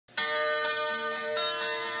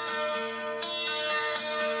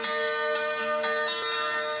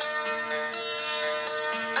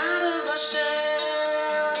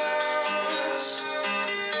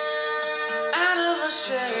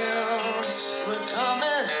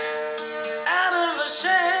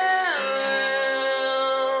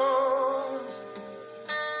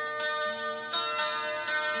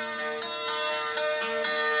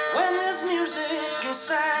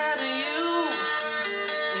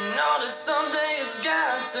know that someday it's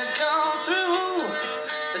got to come through.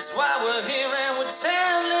 That's why we're here and we're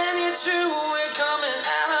telling you true. We're coming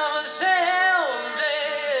out of our shells,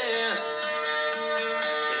 yeah.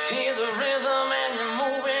 You hear the rhythm and you're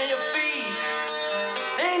moving your feet.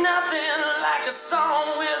 Ain't nothing like a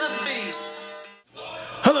song with a beat.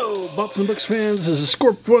 Hello, Bots and Books fans. This is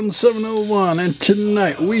Scorp1701, and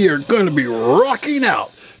tonight we are going to be rocking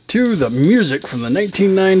out to the music from the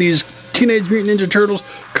 1990s Teenage Mutant Ninja Turtles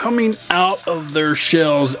Coming Out of Their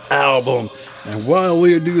Shells album. And while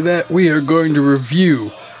we do that, we are going to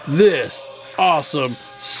review this awesome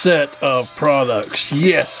set of products.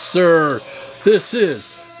 Yes, sir. This is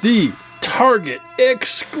the Target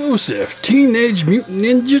exclusive Teenage Mutant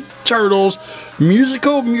Ninja Turtles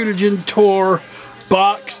Musical Mutagen Tour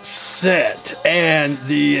box set and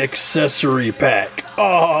the accessory pack.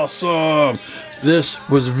 Awesome. This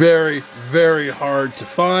was very hard to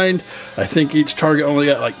find. I think each Target only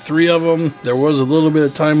got like 3 of them. There was a little bit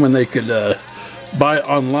of time when they could buy it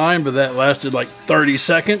online, but that lasted like 30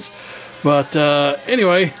 seconds. But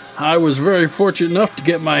anyway, I was very fortunate enough to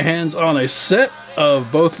get my hands on a set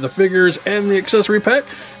of both the figures and the accessory pack,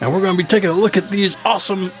 and we're going to be taking a look at these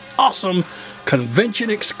awesome convention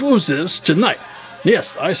exclusives tonight.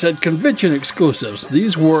 Yes, I said convention exclusives.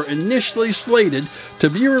 These were initially slated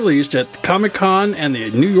to be released at Comic-Con and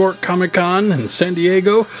the New York Comic-Con in San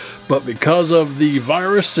Diego, but because of the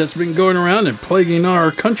virus that's been going around and plaguing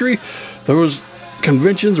our country, those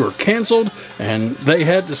conventions were canceled and they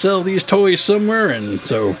had to sell these toys somewhere, and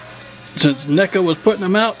so since NECA was putting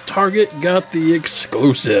them out, Target got the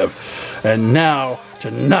exclusive. And now,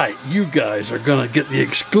 tonight, you guys are going to get the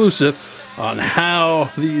exclusive on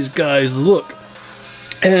how these guys look.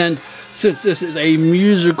 And since this is a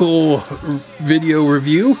musical video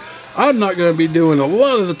review, I'm not going to be doing a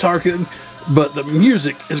lot of the talking, but the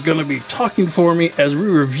music is going to be talking for me as we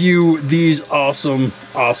review these awesome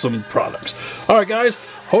products. Alright guys,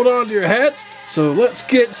 hold on to your hats. So let's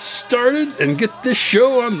get started and get this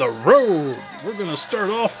show on the road. We're going to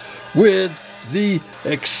start off with the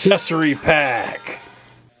accessory pack.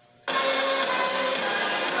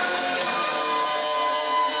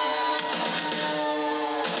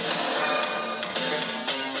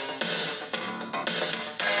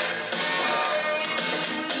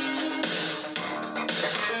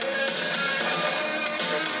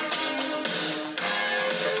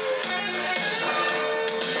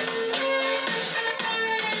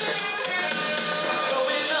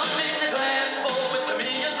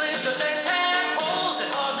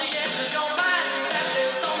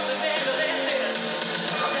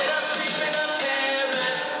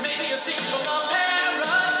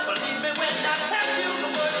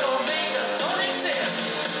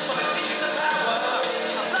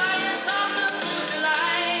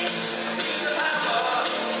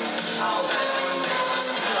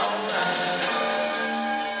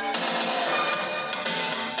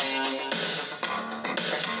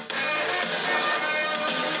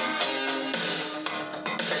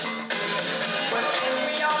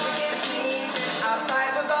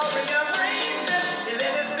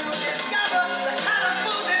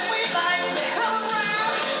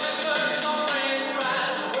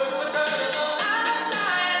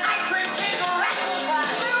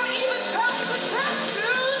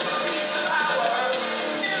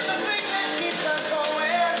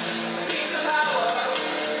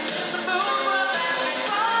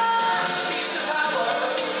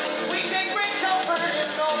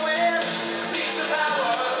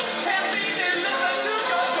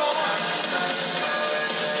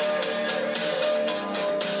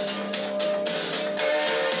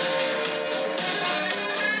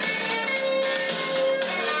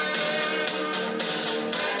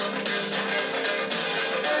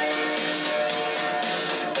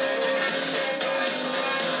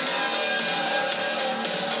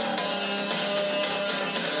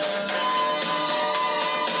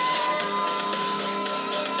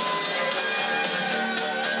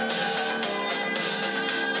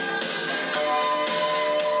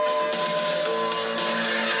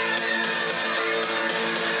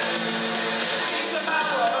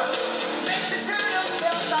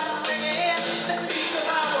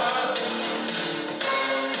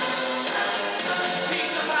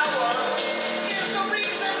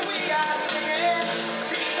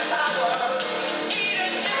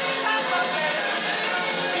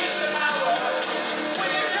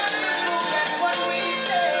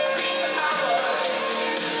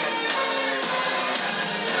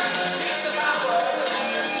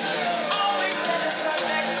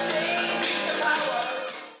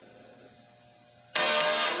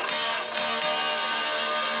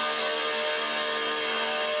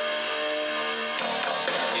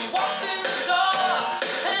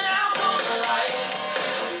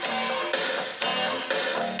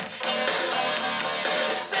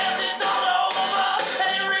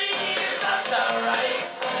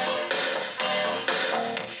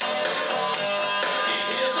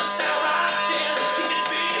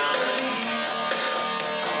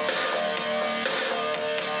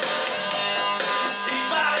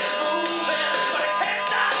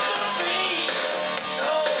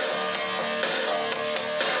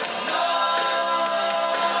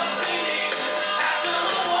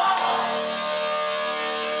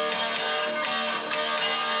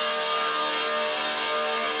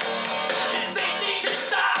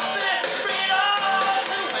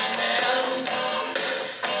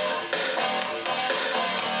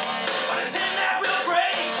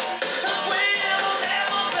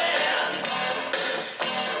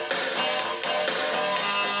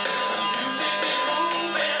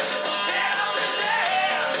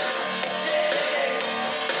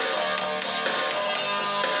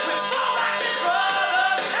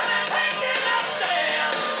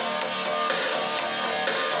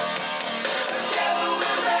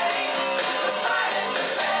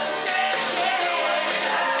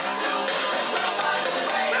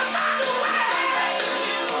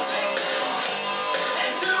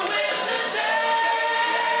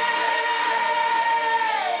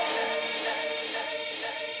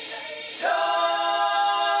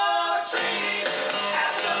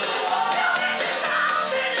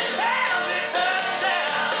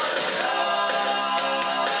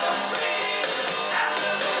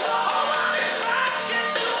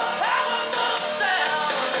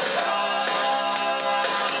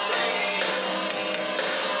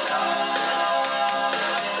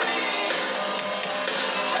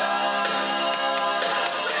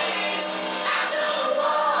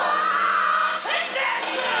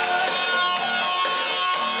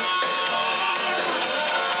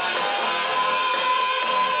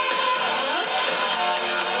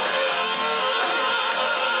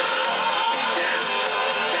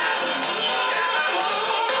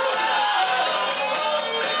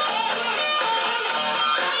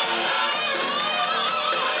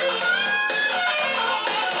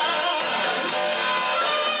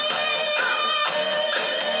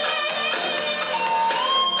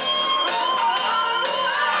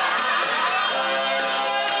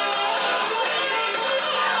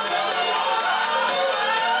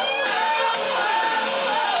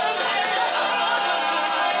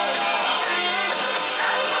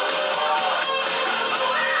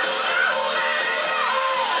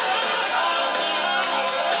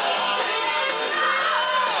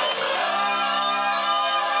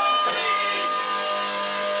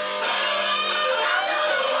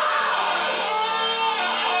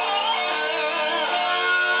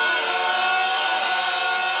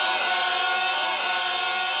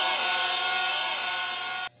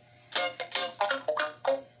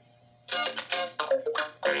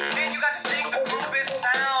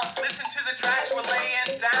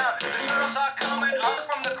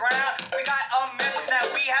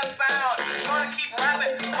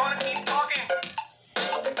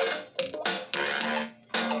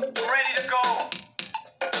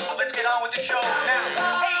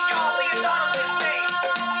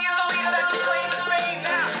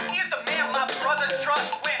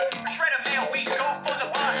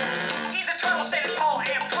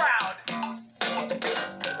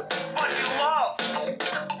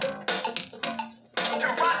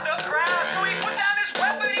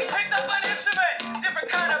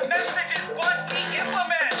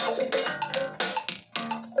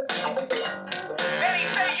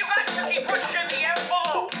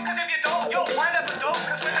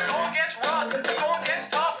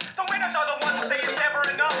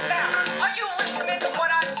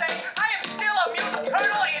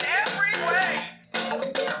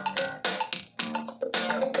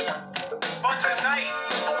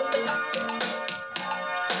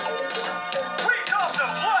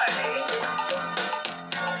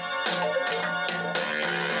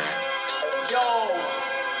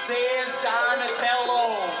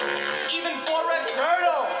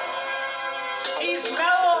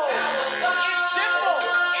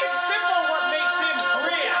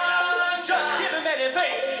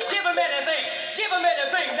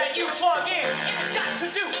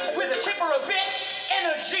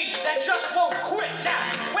 That just won't quit. Now,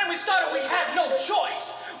 when we started, we had no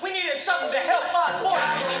choice. We needed something to help our voice,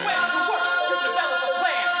 and we went to work to develop a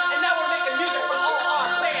plan. And now we're making music for all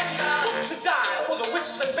our fans. Booked to die for the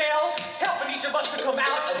whistles and bells, helping each of us to come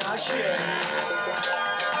out of our shell.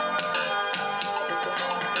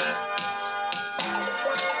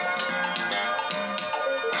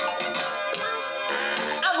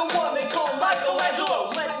 I'm the one they call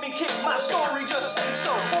Michelangelo. Let me kick my story, just say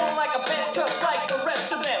so. Born like a pet, just like the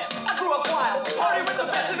rest of them. I grew up wild, party with the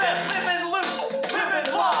best of them. Living loose,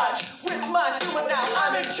 living large. With my humor now,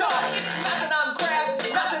 I'm in charge. It's not that I'm crass,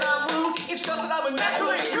 not that I'm rude. It's just that I'm a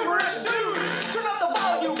naturally humorous dude. Turn up the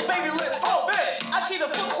volume, baby, let's pump it. I see the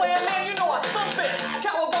Foot Clan, man, you know I thump it.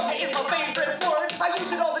 Cowabunga is my favorite word. I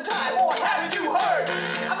use it all the time, or haven't you heard?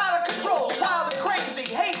 I'm out of control, wild and crazy,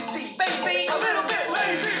 hazy, baby, a little bit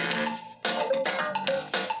lazy.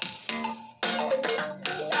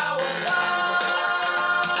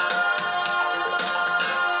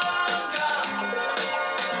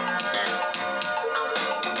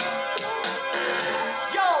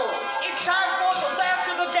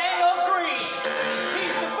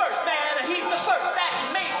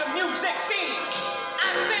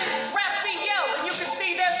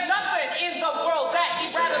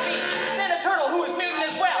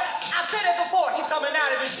 Coming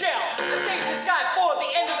out of his shell. I saved this guy for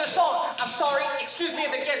the end of the song. I'm sorry, excuse me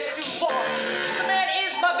if it gets too long. The man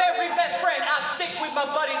is my very best friend. I'll stick with my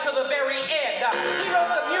buddy till the very end. He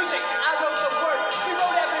wrote the music, I wrote the words. We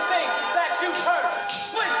wrote everything that you've heard.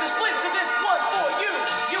 Split to this one's for you.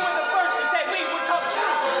 You were the first who said we would come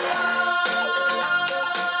through.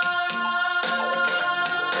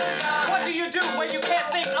 What do you do when you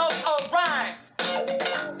can't think of a rhyme?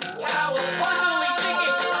 Personally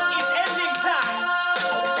speaking, it's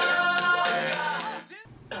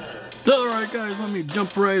me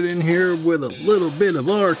jump right in here with a little bit of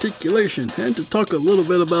articulation and to talk a little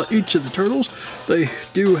bit about each of the turtles. They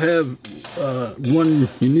do have one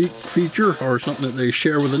unique feature or something that they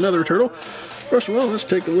share with another turtle. First of all, let's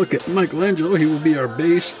take a look at Michelangelo. He will be our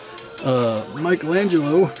base.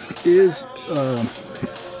 Michelangelo is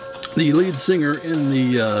the lead singer in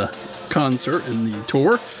the concert, in the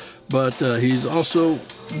tour, but he's also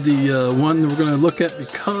the one we're going to look at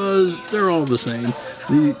because they're all the same.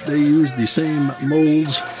 They use the same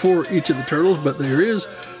molds for each of the turtles, but there is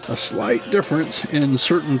a slight difference in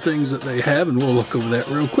certain things that they have, and we'll look over that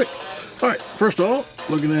real quick. Alright, first of all,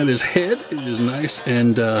 looking at his head, it is nice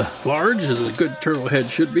and large, as a good turtle head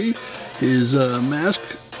should be. His mask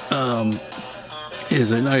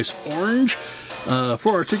is a nice orange. For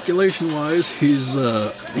articulation wise, he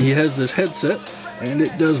has this headset, and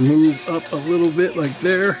it does move up a little bit like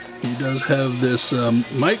there. He does have this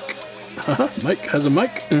mic. Mike has a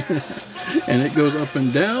mic and it goes up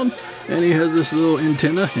and down, and he has this little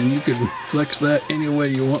antenna, and you can flex that any way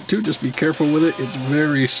you want to. Just be careful with it. It's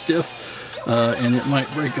very stiff and it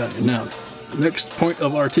might break on you. Now, next point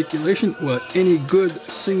of articulation, what any good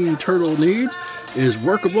singing turtle needs is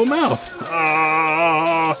workable mouth.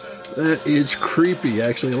 That is creepy.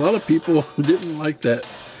 Actually, a lot of people didn't like that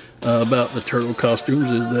about the turtle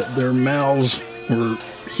costumes, is that their mouths were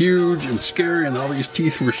huge and scary and all these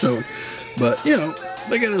teeth were shown. But you know,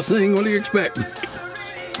 they gotta sing, what do you expect?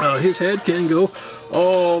 His head can go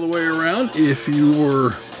all the way around if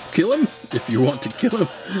you want to kill him.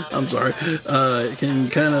 I'm sorry. It can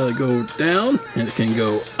kind of go down and it can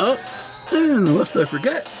go up. And lest I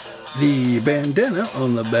forget, the bandana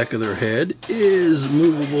on the back of their head is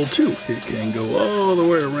movable too. It can go all the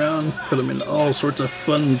way around, put them in all sorts of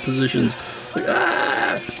fun positions. Like,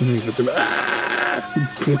 put them,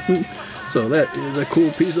 So that is a cool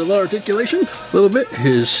piece of articulation. A little bit.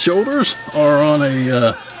 His shoulders are on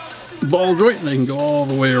a ball joint, and they can go all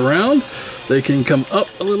the way around. They can come up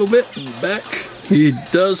a little bit and back. He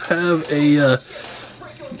does have a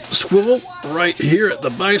swivel right here at the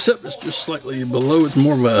bicep. It's just slightly below. It's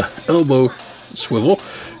more of a elbow swivel.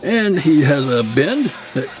 And he has a bend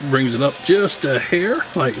that brings it up just a hair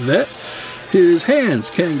like that. His hands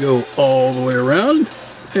can go all the way around,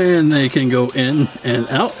 and they can go in and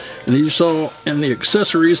out. And you saw in the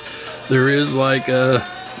accessories, there is like a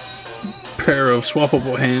pair of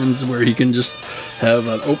swappable hands where he can just have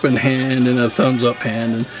an open hand and a thumbs up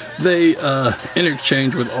hand, and they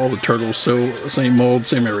interchange with all the turtles, so same mold,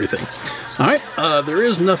 same everything. Alright, there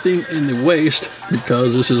is nothing in the waist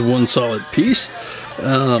because this is one solid piece.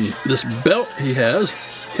 This belt he has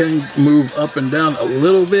can move up and down a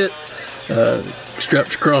little bit,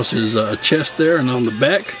 strapped across his chest there and on the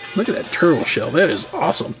back. Look at that turtle shell, that is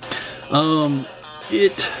awesome.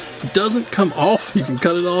 It doesn't come off. You can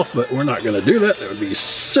cut it off, but we're not going to do that. That would be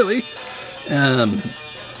silly.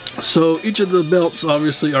 So each of the belts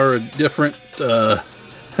obviously are a different,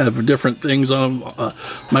 have different things on them.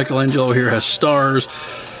 Michelangelo here has stars.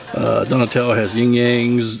 Donatello has yin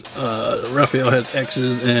yangs. Raphael has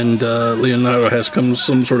X's, and Leonardo has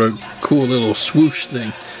some sort of cool little swoosh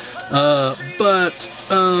thing.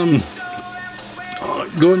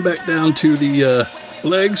 Going back down to the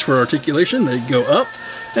legs for articulation, they go up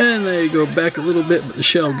and they go back a little bit, but the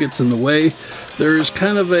shell gets in the way. There is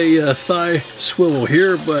kind of a thigh swivel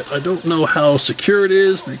here, but I don't know how secure it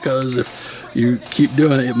is, because if you keep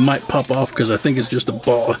doing it, it might pop off, because I think it's just a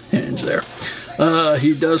ball hinge there.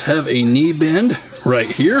 He does have a knee bend right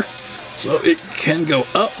here, so it can go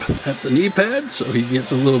up at the knee pad, so he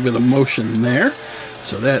gets a little bit of motion there.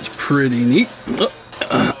 So that's pretty neat.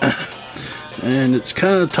 And it's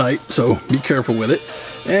kind of tight, so be careful with it.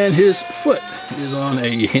 And his foot is on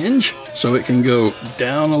a hinge, so it can go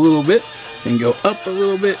down a little bit and go up a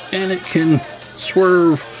little bit, and it can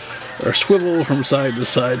swerve or swivel from side to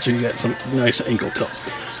side, so you got some nice ankle tilt.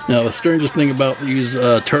 Now, the strangest thing about these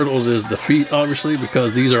turtles is the feet, obviously,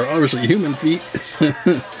 because these are obviously human feet.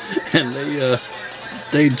 And they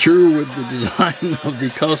stayed true with the design of the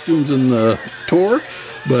costumes in the tour.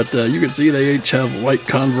 But you can see they each have white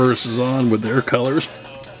Converses on with their colors.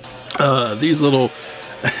 These little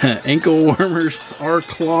ankle warmers are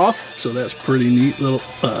cloth, so that's pretty neat little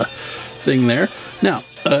thing there. Now,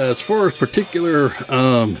 as far as particular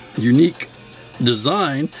unique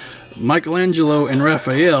design, Michelangelo and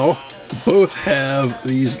Raphael both have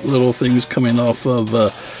these little things coming off of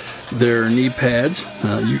their knee pads.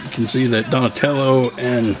 You can see that Donatello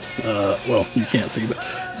and, well, you can't see, but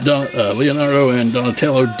Leonardo and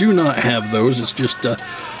Donatello do not have those. It's just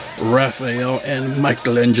Raphael and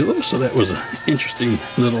Michelangelo, so that was an interesting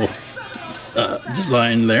little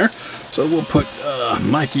design there. So we'll put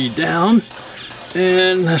Mikey down,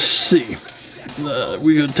 And let's see.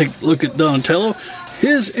 We're going to take a look at Donatello.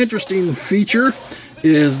 His interesting feature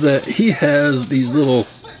is that he has these little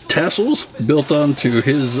tassels built onto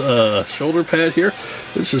his shoulder pad here.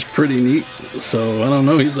 This is pretty neat. So I don't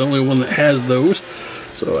know, he's the only one that has those.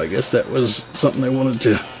 So I guess that was something they wanted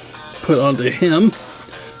to put onto him,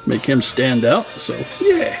 make him stand out. So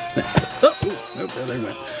yeah. Oh, there they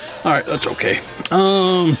went. All right, that's okay.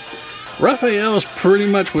 Raphael is pretty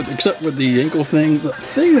much except with the ankle thing. The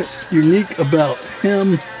thing that's unique about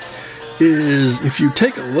him is if you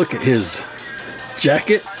take a look at his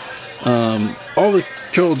jacket, all the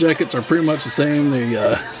turtle jackets are pretty much the same. They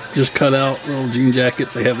just cut out little jean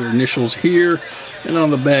jackets. They have their initials here, and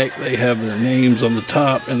on the back they have their names on the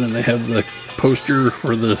top, and then they have the poster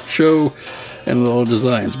for the show and the little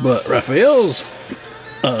designs. But Raphael's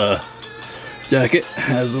jacket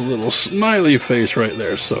has a little smiley face right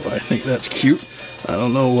there, so I think that's cute. I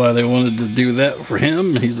don't know why they wanted to do that for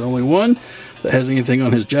him. He's the only one that has anything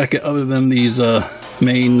on his jacket other than these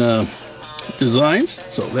main designs,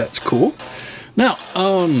 so that's cool. Now,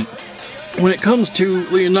 when it comes to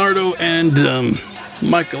Leonardo and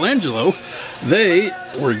Michelangelo, they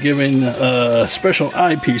were given special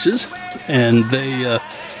eyepieces, and they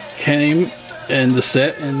came in the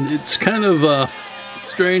set, and it's kind of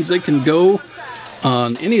strange. They can go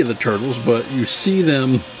on any of the turtles, but you see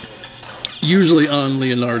them usually on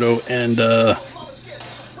Leonardo and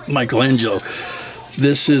Michelangelo.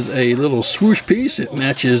 This is a little swoosh piece. It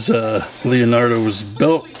matches Leonardo's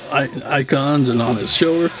belt icons and on his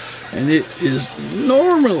shoulder, and it is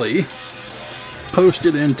normally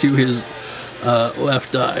posted into his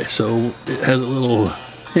left eye. So it has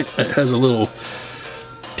a little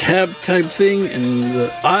tab type thing, and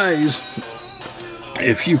the eyes,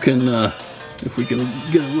 if we can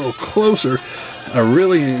get a little closer, are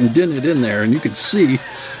really indented in there, and you can see,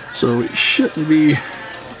 so it shouldn't be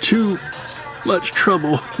too much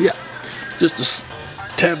trouble. Yeah, just to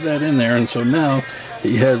tab that in there, and so now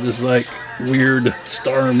he has this like weird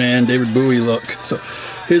Starman David Bowie look. So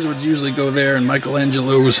his would usually go there, and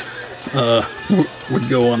Michelangelo's would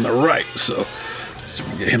go on the right. So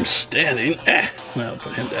we get him standing. I'll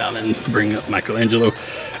put him down and bring up Michelangelo,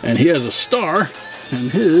 and he has a star,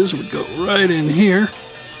 and his would go right in here.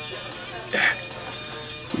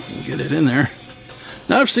 We can get it in there.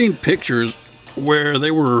 Now I've seen pictures where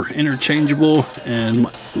they were interchangeable, and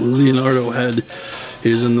Leonardo had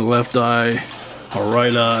his in the left eye or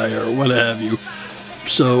right eye or what have you.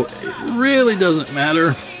 So it really doesn't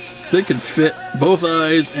matter. They could fit both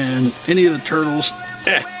eyes and any of the turtles.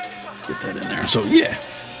 Get that in there. So yeah,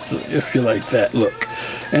 so if you like that look.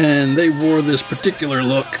 And they wore this particular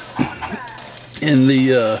look in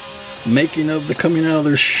the making of the Coming Out of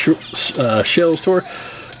Their Shells tour.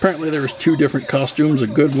 Apparently there was two different costumes, a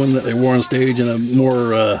good one that they wore on stage and a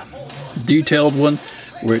more detailed one,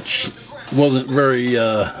 which wasn't very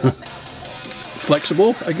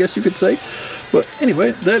flexible, I guess you could say. But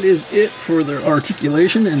anyway, that is it for their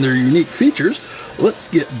articulation and their unique features. Let's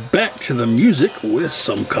get back to the music with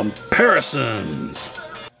some comparisons.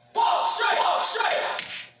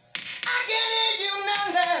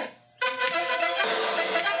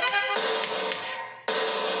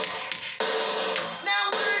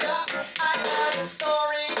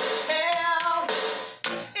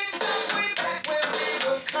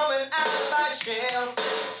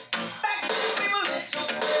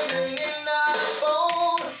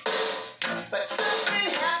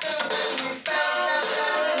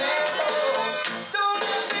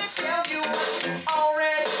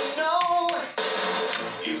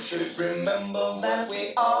 Remember that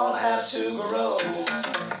we all have to grow.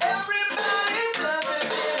 Everybody does it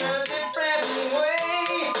in a different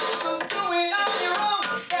way. So do it on your own.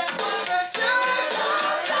 That's what the children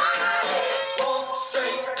are. Walk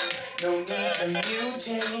straight, no need to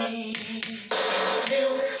mutate.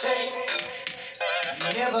 Mutate.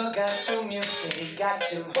 Never got to mutate. Got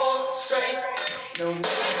to walk straight, no need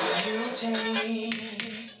to mutate.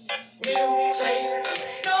 Mutate.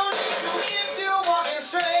 No need to if you're walking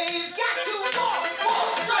straight. Got to walk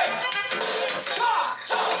straight. Talk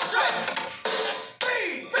straight. Be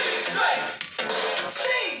straight.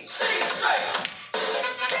 See straight.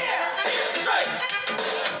 Hear straight.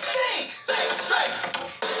 Think straight.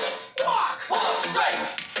 Walk straight.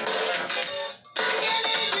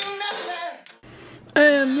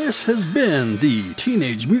 And this has been the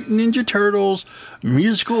Teenage Mutant Ninja Turtles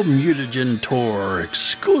musical Mutagen tour,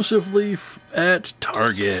 exclusively at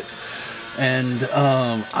Target. And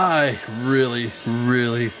I really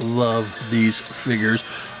love these figures.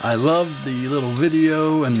 I love the little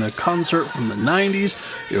video and the concert from the 90s.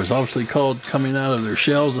 It was obviously called Coming Out of Their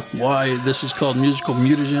Shells. Why this is called Musical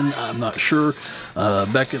Mutagen, I'm not sure.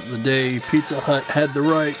 Back in the day, Pizza Hut had the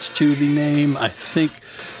rights to the name. I think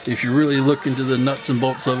if you really look into the nuts and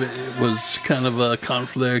bolts of it, it was kind of a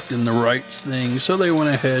conflict in the rights thing. So they went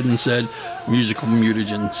ahead and said Musical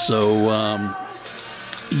Mutagen. So,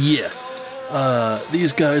 yeah.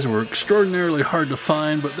 These guys were extraordinarily hard to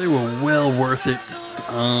find, but they were well worth it.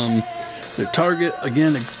 They're Target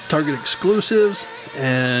exclusives,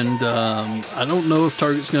 and I don't know if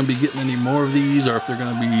Target's going to be getting any more of these or if they're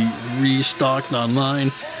going to be restocked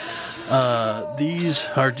online. These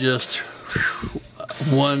are just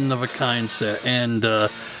one of a kind set, and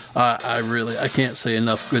I can't say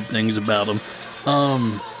enough good things about them.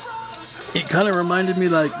 It kind of reminded me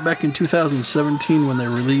like back in 2017 when they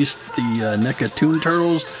released the NECA Toon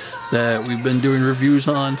Turtles that we've been doing reviews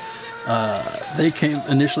on. They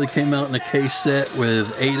initially came out in a case set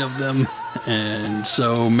with 8 of them, and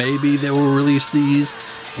so maybe they will release these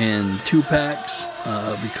in 2-packs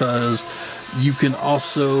because you can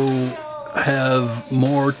also have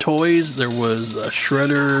more toys. There was a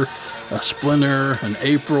Shredder, a Splinter, an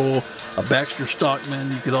April, a Baxter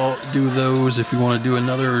Stockman. You could all do those if you want to do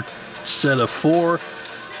another set of 4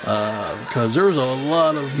 because there's a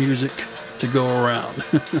lot of music to go around.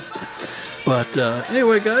 But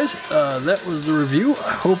anyway, guys, that was the review.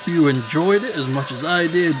 I hope you enjoyed it as much as I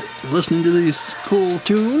did listening to these cool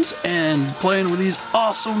tunes and playing with these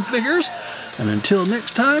awesome figures. And until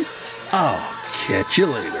next time, I'll catch you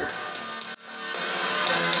later.